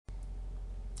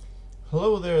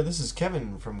Hello there, this is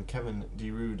Kevin from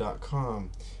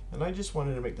DeRoo.com, and I just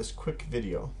wanted to make this quick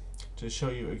video to show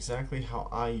you exactly how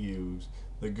I use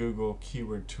the Google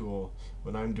keyword tool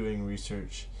when I'm doing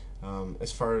research,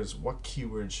 as far as what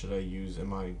keywords should I use in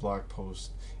my blog posts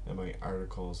and my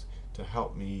articles to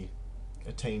help me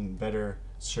attain better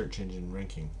search engine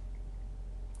ranking.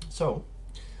 So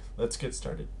let's get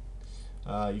started.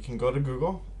 You can go to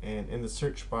Google and in the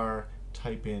search bar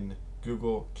type in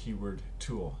Google keyword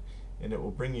tool, and it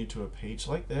will bring you to a page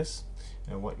like this,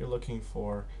 and what you're looking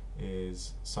for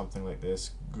is something like this: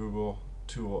 Google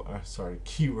tool,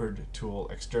 keyword tool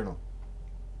external.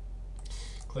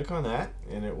 Click on that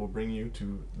and it will bring you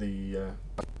to the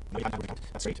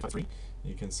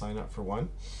you can sign up for one,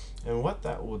 and what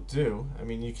that will do,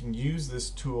 you can use this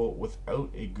tool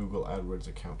without a Google AdWords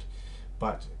account,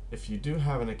 but if you do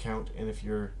have an account and if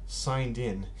you're signed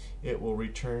in, it will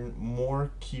return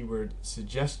more keyword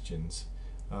suggestions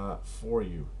for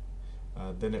you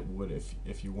than it would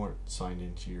if you weren't signed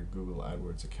into your Google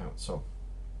AdWords account. So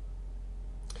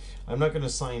I'm not going to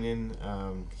sign in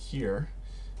here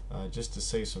just to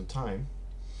save some time,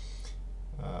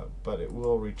 but it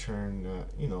will return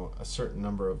a certain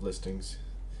number of listings,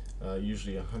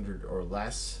 usually 100 or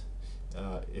less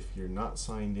if you're not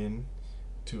signed in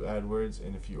to AdWords,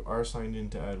 and if you are signed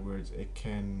into AdWords, it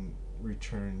can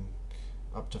return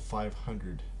up to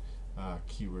 500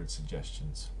 keyword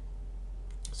suggestions.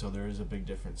 So there is a big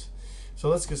difference. So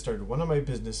let's get started. One of my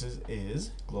businesses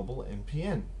is Global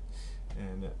NPN,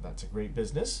 and that's a great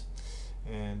business.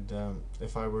 And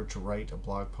if I were to write a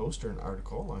blog post or an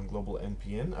article on Global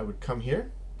NPN, I would come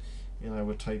here and I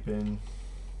would type in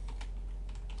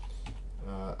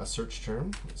a search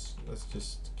term. Let's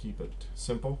just keep it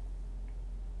simple.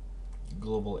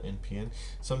 Global NPN.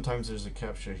 Sometimes there's a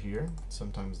captcha here,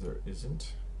 sometimes there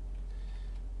isn't.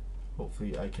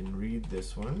 Hopefully I can read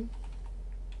this one.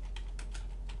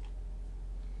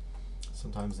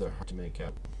 Sometimes they're hard to make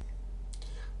out.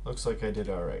 Looks like I did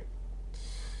alright.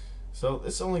 So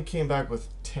this only came back with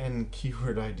 10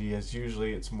 keyword ideas.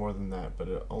 Usually it's more than that, but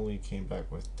it only came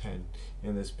back with 10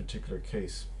 in this particular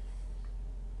case.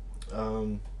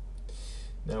 Now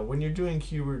when you're doing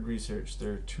keyword research,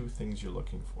 there are two things you're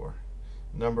looking for.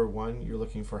 Number one, you're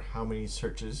looking for how many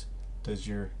searches does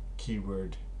your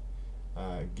keyword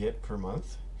get per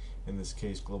month, in this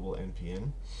case Global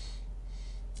NPN.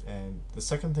 And the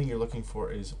second thing you're looking for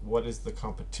is what is the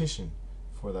competition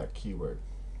for that keyword.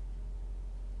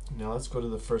 Now let's go to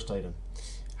the first item.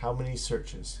 How many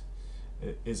searches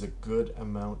is a good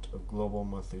amount of global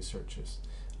monthly searches?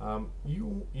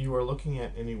 You are looking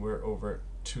at anywhere over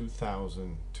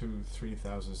 2,000 to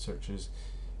 3,000 searches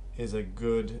is a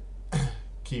good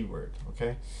keyword.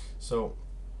 Okay, so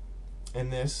in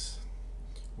this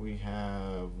we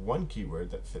have one keyword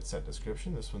that fits that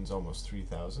description. This one's almost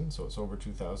 3,000, so it's over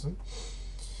 2,000.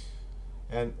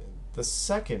 And the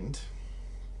second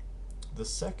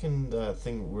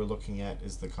thing we're looking at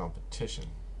is the competition.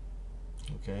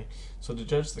 Okay, so to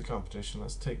judge the competition,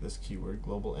 let's take this keyword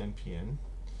Global NPN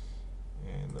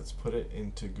and let's put it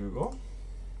into Google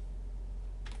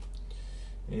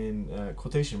in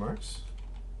quotation marks.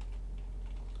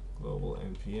 Global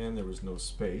NPN, there was no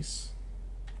space,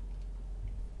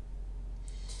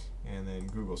 and then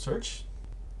Google search.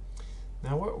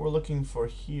 Now what we're looking for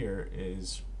here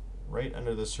is right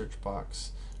under the search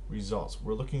box, results.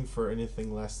 We're looking for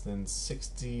anything less than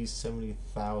 60,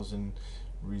 70,000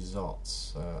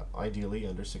 results, ideally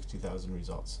under 60,000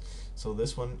 results. So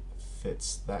this one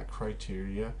fits that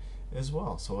criteria as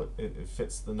well. So it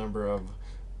fits the number of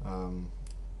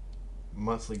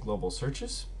monthly global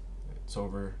searches. It's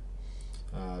over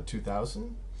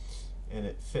 2,000, and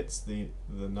it fits the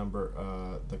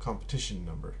number, the competition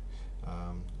number,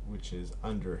 which is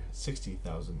under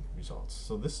 60,000 results.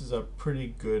 So this is a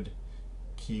pretty good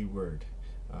keyword.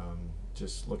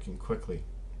 Just looking quickly.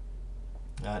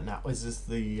 Now, is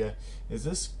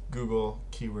this Google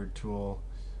keyword tool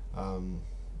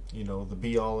the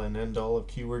be-all and end-all of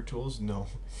keyword tools? No,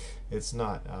 it's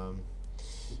not.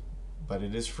 But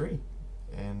it is free,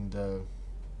 and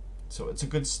so it's a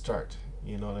good start.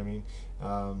 You know what I mean?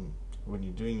 When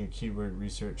you're doing your keyword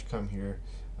research, come here,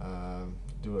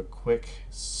 do a quick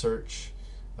search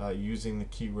using the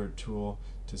keyword tool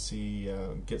to see,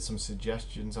 get some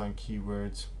suggestions on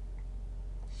keywords.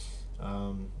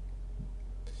 And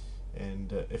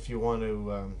if you want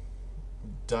to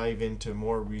dive into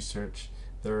more research,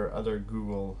 there are other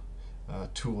Google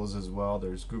tools as well.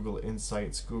 There's Google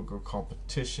Insights, Google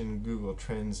Competition, Google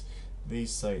Trends.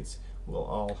 These sites will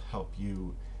all help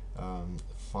you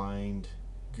find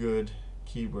good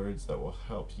keywords that will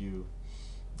help you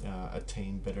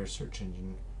attain better search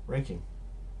engine ranking.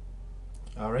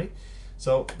 Alright,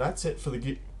 so that's it for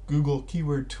the Google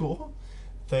keyword tool.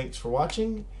 Thanks for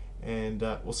watching, and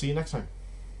we'll see you next time.